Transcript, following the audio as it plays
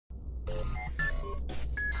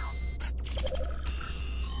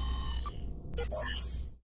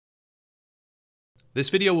This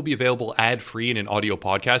video will be available ad-free in an audio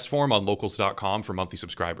podcast form on locals.com for monthly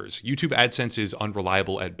subscribers. YouTube AdSense is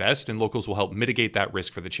unreliable at best, and Locals will help mitigate that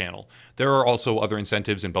risk for the channel. There are also other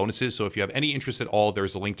incentives and bonuses, so if you have any interest at all,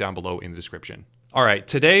 there's a link down below in the description. Alright,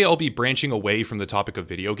 today I'll be branching away from the topic of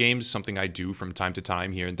video games, something I do from time to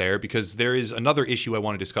time here and there, because there is another issue I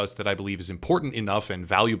want to discuss that I believe is important enough and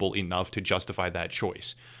valuable enough to justify that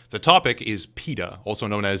choice. The topic is PETA, also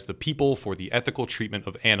known as the People for the Ethical Treatment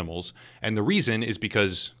of Animals, and the reason is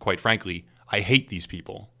because, quite frankly, I hate these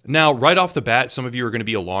people. Now, right off the bat, some of you are going to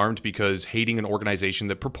be alarmed because hating an organization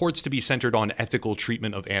that purports to be centered on ethical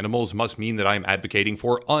treatment of animals must mean that I am advocating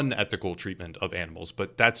for unethical treatment of animals,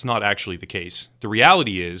 but that's not actually the case. The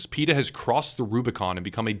reality is, PETA has crossed the Rubicon and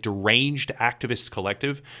become a deranged activist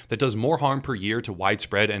collective that does more harm per year to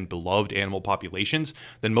widespread and beloved animal populations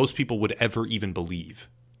than most people would ever even believe.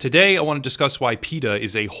 Today, I want to discuss why PETA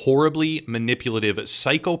is a horribly manipulative,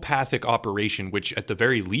 psychopathic operation which, at the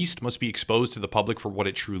very least, must be exposed to the public for what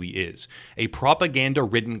it truly is. A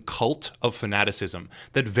propaganda-ridden cult of fanaticism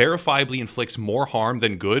that verifiably inflicts more harm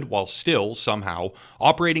than good while still, somehow,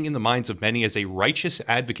 operating in the minds of many as a righteous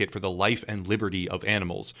advocate for the life and liberty of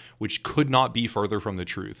animals, which could not be further from the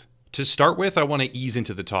truth. To start with, I want to ease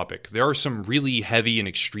into the topic. There are some really heavy and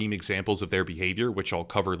extreme examples of their behavior, which I'll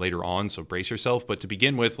cover later on, so brace yourself. But to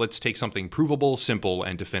begin with, let's take something provable, simple,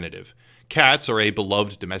 and definitive. Cats are a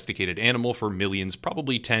beloved domesticated animal for millions,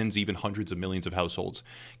 probably tens, even hundreds of millions of households.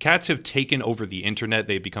 Cats have taken over the internet,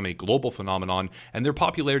 they've become a global phenomenon, and their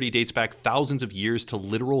popularity dates back thousands of years to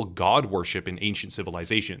literal god worship in ancient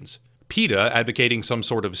civilizations. PETA, advocating some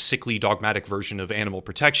sort of sickly dogmatic version of animal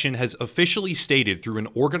protection, has officially stated through an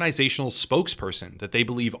organizational spokesperson that they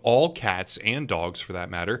believe all cats, and dogs for that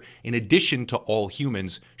matter, in addition to all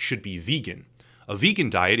humans, should be vegan. A vegan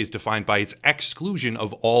diet is defined by its exclusion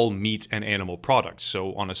of all meat and animal products,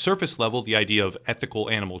 so on a surface level, the idea of ethical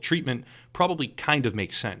animal treatment probably kind of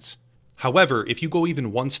makes sense. However, if you go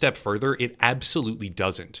even one step further, it absolutely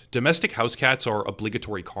doesn't. Domestic house cats are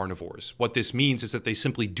obligatory carnivores. What this means is that they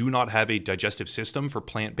simply do not have a digestive system for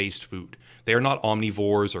plant-based food. They are not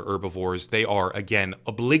omnivores or herbivores. They are, again,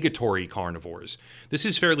 obligatory carnivores. This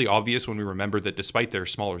is fairly obvious when we remember that despite their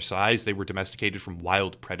smaller size, they were domesticated from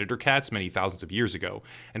wild predator cats many thousands of years ago.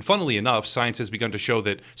 And funnily enough, science has begun to show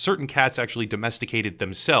that certain cats actually domesticated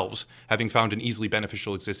themselves, having found an easily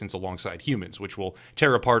beneficial existence alongside humans, which will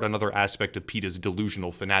tear apart another aspect of PETA's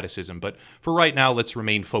delusional fanaticism, but for right now, let's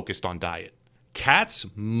remain focused on diet. Cats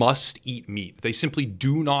must eat meat. They simply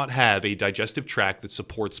do not have a digestive tract that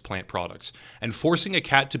supports plant products, and forcing a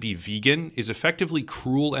cat to be vegan is effectively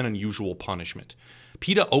cruel and unusual punishment.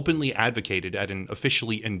 PETA openly advocated at an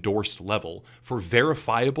officially endorsed level for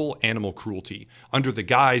verifiable animal cruelty under the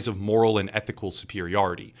guise of moral and ethical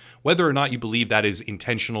superiority. Whether or not you believe that is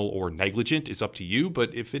intentional or negligent is up to you,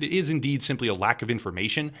 but if it is indeed simply a lack of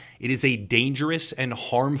information, it is a dangerous and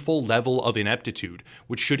harmful level of ineptitude,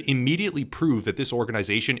 which should immediately prove that this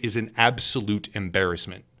organization is an absolute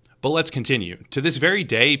embarrassment. But let's continue. To this very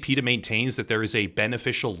day, PETA maintains that there is a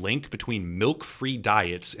beneficial link between milk-free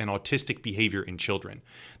diets and autistic behavior in children.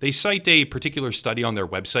 They cite a particular study on their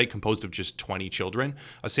website composed of just 20 children,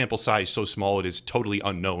 a sample size so small it is totally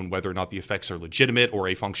unknown whether or not the effects are legitimate or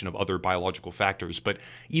a function of other biological factors. But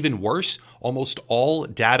even worse, almost all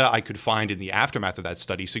data I could find in the aftermath of that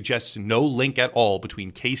study suggests no link at all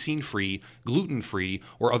between casein-free, gluten-free,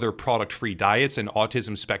 or other product-free diets and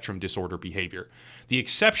autism spectrum disorder behavior. The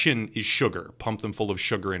exception is sugar. Pump them full of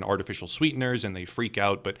sugar and artificial sweeteners and they freak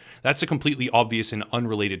out, but that's a completely obvious and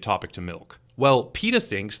unrelated topic to milk. Well, PETA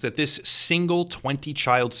thinks that this single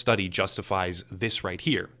 20-child study justifies this right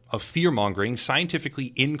here. A fear-mongering,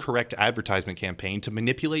 scientifically incorrect advertisement campaign to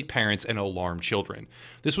manipulate parents and alarm children.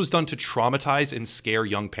 This was done to traumatize and scare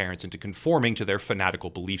young parents into conforming to their fanatical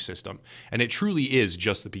belief system, and it truly is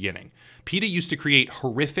just the beginning. PETA used to create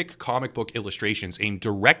horrific comic book illustrations aimed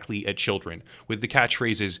directly at children, with the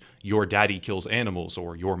catchphrases, "Your daddy kills animals,"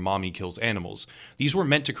 or "Your mommy kills animals." These were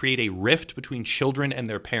meant to create a rift between children and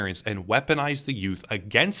their parents and weaponize the youth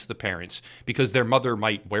against the parents because their mother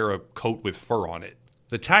might wear a coat with fur on it.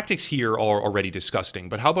 The tactics here are already disgusting,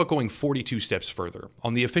 but how about going 42 steps further?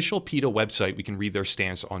 On the official PETA website, we can read their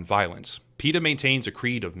stance on violence. PETA maintains a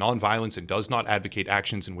creed of nonviolence and does not advocate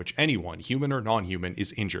actions in which anyone, human or non-human,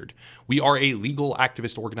 is injured. We are a legal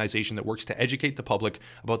activist organization that works to educate the public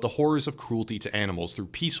about the horrors of cruelty to animals through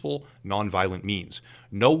peaceful, nonviolent means.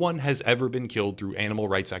 No one has ever been killed through animal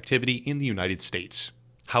rights activity in the United States.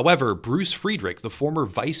 However, Bruce Friedrich, the former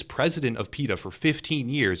vice president of PETA for 15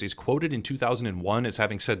 years, is quoted in 2001 as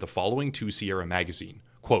having said the following to Sierra Magazine,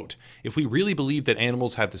 Quote, "If we really believe that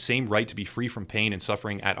animals have the same right to be free from pain and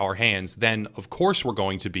suffering at our hands, then of course we're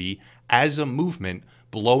going to be, as a movement,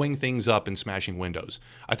 blowing things up and smashing windows.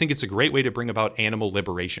 I think it's a great way to bring about animal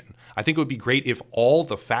liberation. I think it would be great if all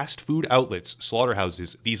the fast food outlets,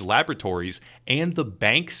 slaughterhouses, these laboratories, and the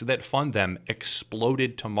banks that fund them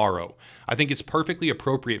exploded tomorrow. I think it's perfectly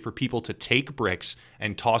appropriate for people to take bricks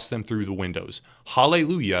and toss them through the windows.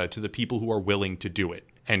 Hallelujah to the people who are willing to do it."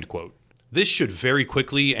 End quote. This should very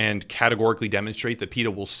quickly and categorically demonstrate that PETA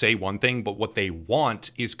will say one thing, but what they want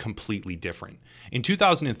is completely different. In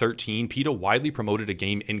 2013, PETA widely promoted a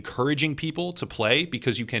game encouraging people to play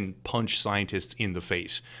because you can punch scientists in the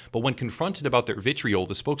face. But when confronted about their vitriol,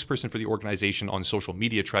 the spokesperson for the organization on social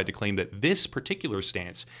media tried to claim that this particular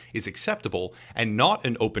stance is acceptable and not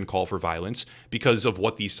an open call for violence because of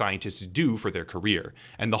what these scientists do for their career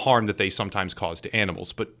and the harm that they sometimes cause to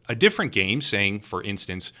animals. But a different game saying, for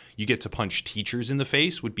instance, you get to punch teachers in the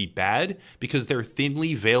face would be bad because their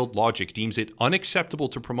thinly veiled logic deems it unacceptable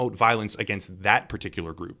to promote violence against that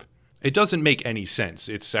particular group. It doesn't make any sense.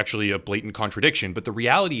 It's actually a blatant contradiction, but the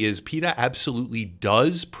reality is PETA absolutely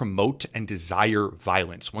does promote and desire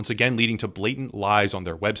violence, once again leading to blatant lies on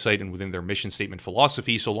their website and within their mission statement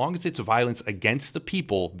philosophy, so long as it's violence against the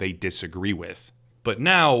people they disagree with. But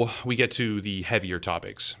now we get to the heavier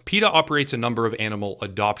topics. PETA operates a number of animal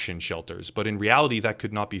adoption shelters, but in reality that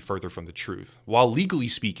could not be further from the truth. While legally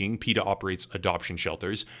speaking, PETA operates adoption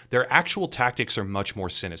shelters, their actual tactics are much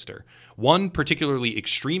more sinister. One particularly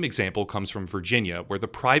extreme example comes from Virginia, where the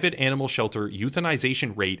private animal shelter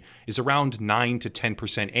euthanization rate is around 9 to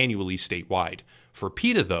 10% annually statewide. For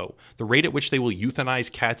PETA, though, the rate at which they will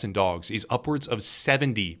euthanize cats and dogs is upwards of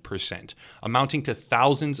 70%, amounting to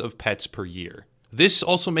thousands of pets per year. This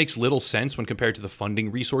also makes little sense when compared to the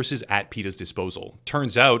funding resources at PETA's disposal.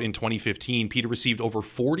 Turns out, in 2015, PETA received over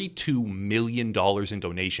 $42 million in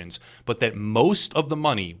donations, but that most of the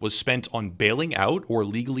money was spent on bailing out or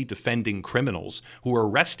legally defending criminals who were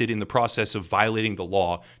arrested in the process of violating the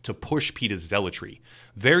law to push PETA's zealotry.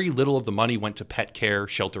 Very little of the money went to pet care,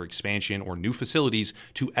 shelter expansion, or new facilities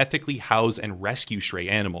to ethically house and rescue stray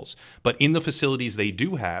animals. But in the facilities they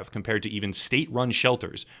do have, compared to even state-run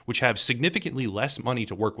shelters, which have significantly less money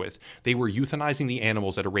to work with, they were euthanizing the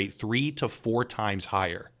animals at a rate 3 to 4 times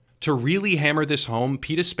higher. To really hammer this home,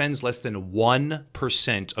 PETA spends less than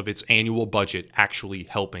 1% of its annual budget actually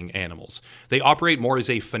helping animals. They operate more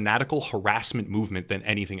as a fanatical harassment movement than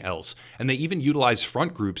anything else, and they even utilize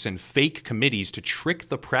front groups and fake committees to trick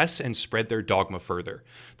the press and spread their dogma further.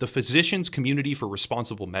 The Physicians Community for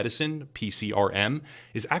Responsible Medicine, PCRM,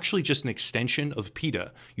 is actually just an extension of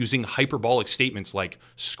PETA, using hyperbolic statements like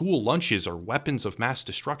school lunches are weapons of mass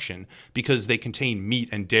destruction because they contain meat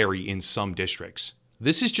and dairy in some districts.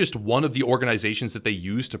 This is just one of the organizations that they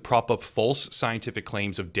use to prop up false scientific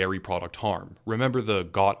claims of dairy product harm. Remember the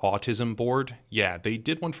Got Autism board? Yeah, they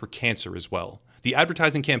did one for cancer as well. The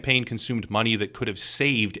advertising campaign consumed money that could have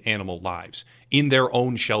saved animal lives in their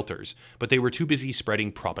own shelters, but they were too busy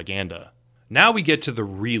spreading propaganda. Now we get to the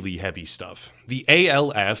really heavy stuff. The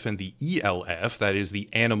ALF and the ELF, that is the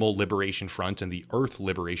Animal Liberation Front and the Earth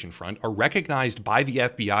Liberation Front, are recognized by the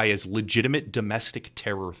FBI as legitimate domestic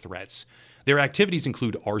terror threats. Their activities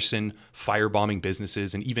include arson, firebombing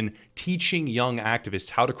businesses, and even teaching young activists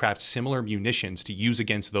how to craft similar munitions to use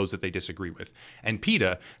against those that they disagree with. And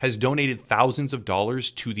PETA has donated thousands of dollars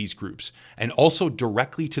to these groups, and also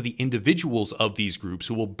directly to the individuals of these groups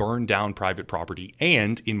who will burn down private property.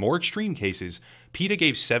 And, in more extreme cases, PETA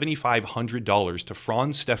gave $7,500 to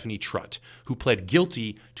Franz Stephanie Trutt, who pled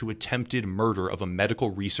guilty to attempted murder of a medical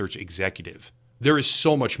research executive. There is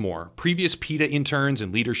so much more. Previous PETA interns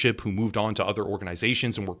and leadership who moved on to other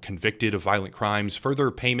organizations and were convicted of violent crimes, further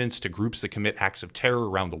payments to groups that commit acts of terror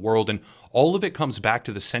around the world, and all of it comes back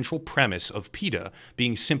to the central premise of PETA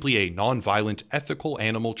being simply a nonviolent, ethical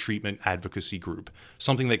animal treatment advocacy group,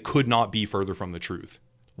 something that could not be further from the truth.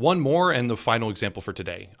 One more and the final example for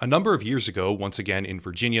today. A number of years ago, once again in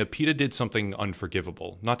Virginia, PETA did something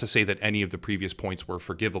unforgivable. Not to say that any of the previous points were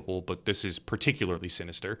forgivable, but this is particularly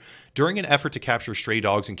sinister. During an effort to capture stray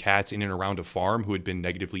dogs and cats in and around a farm who had been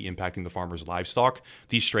negatively impacting the farmer's livestock,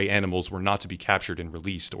 these stray animals were not to be captured and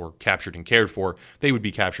released or captured and cared for. They would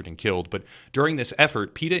be captured and killed. But during this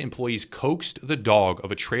effort, PETA employees coaxed the dog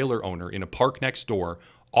of a trailer owner in a park next door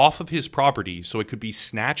off of his property so it could be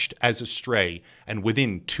snatched as a stray, and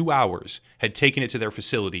within 2 hours had taken it to their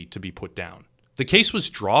facility to be put down. The case was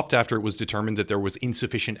dropped after it was determined that there was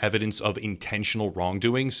insufficient evidence of intentional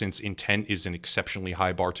wrongdoing, since intent is an exceptionally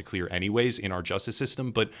high bar to clear anyways in our justice system.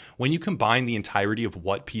 But when you combine the entirety of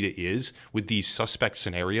what PETA is with these suspect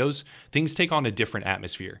scenarios, things take on a different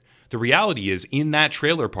atmosphere. The reality is, in that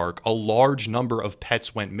trailer park, a large number of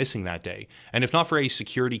pets went missing that day. And if not for a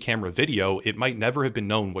security camera video, it might never have been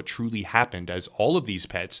known what truly happened, as all of these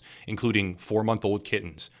pets, including 4-month-old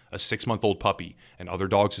kittens, a 6-month-old puppy, and other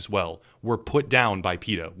dogs as well, were put down by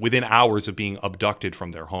PETA within hours of being abducted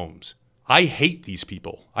from their homes. I hate these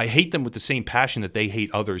people. I hate them with the same passion that they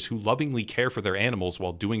hate others who lovingly care for their animals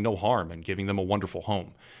while doing no harm and giving them a wonderful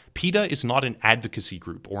home. PETA is not an advocacy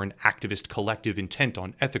group or an activist collective intent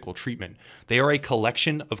on ethical treatment. They are a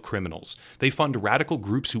collection of criminals. They fund radical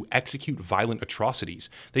groups who execute violent atrocities.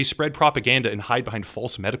 They spread propaganda and hide behind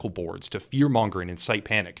false medical boards to fearmonger and incite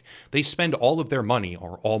panic. They spend all of their money,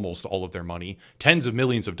 or almost all of their money, tens of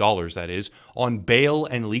millions of dollars that is, on bail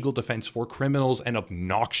and legal defense for criminals and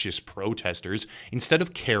obnoxious protesters instead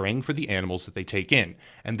of caring for the animals that they take in.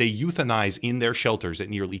 And they euthanize in their shelters at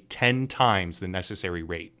nearly 10 times the necessary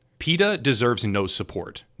rate. PETA deserves no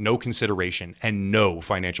support, no consideration, and no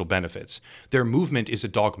financial benefits. Their movement is a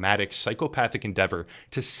dogmatic, psychopathic endeavor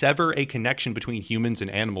to sever a connection between humans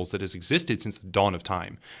and animals that has existed since the dawn of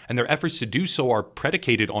time, and their efforts to do so are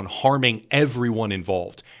predicated on harming everyone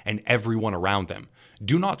involved and everyone around them.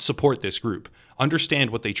 Do not support this group.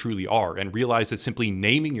 Understand what they truly are, and realize that simply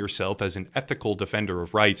naming yourself as an ethical defender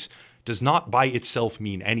of rights does not by itself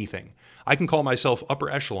mean anything. I can call myself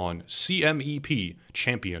upper echelon, CMEP,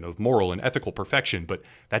 champion of moral and ethical perfection, but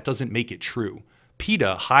that doesn't make it true.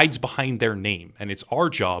 PETA hides behind their name, and it's our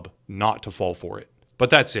job not to fall for it.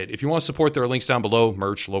 But that's it. If you want to support, there are links down below,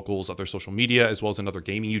 merch, locals, other social media, as well as another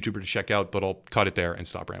gaming YouTuber to check out, but I'll cut it there and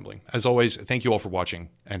stop rambling. As always, thank you all for watching,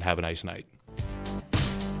 and have a nice night.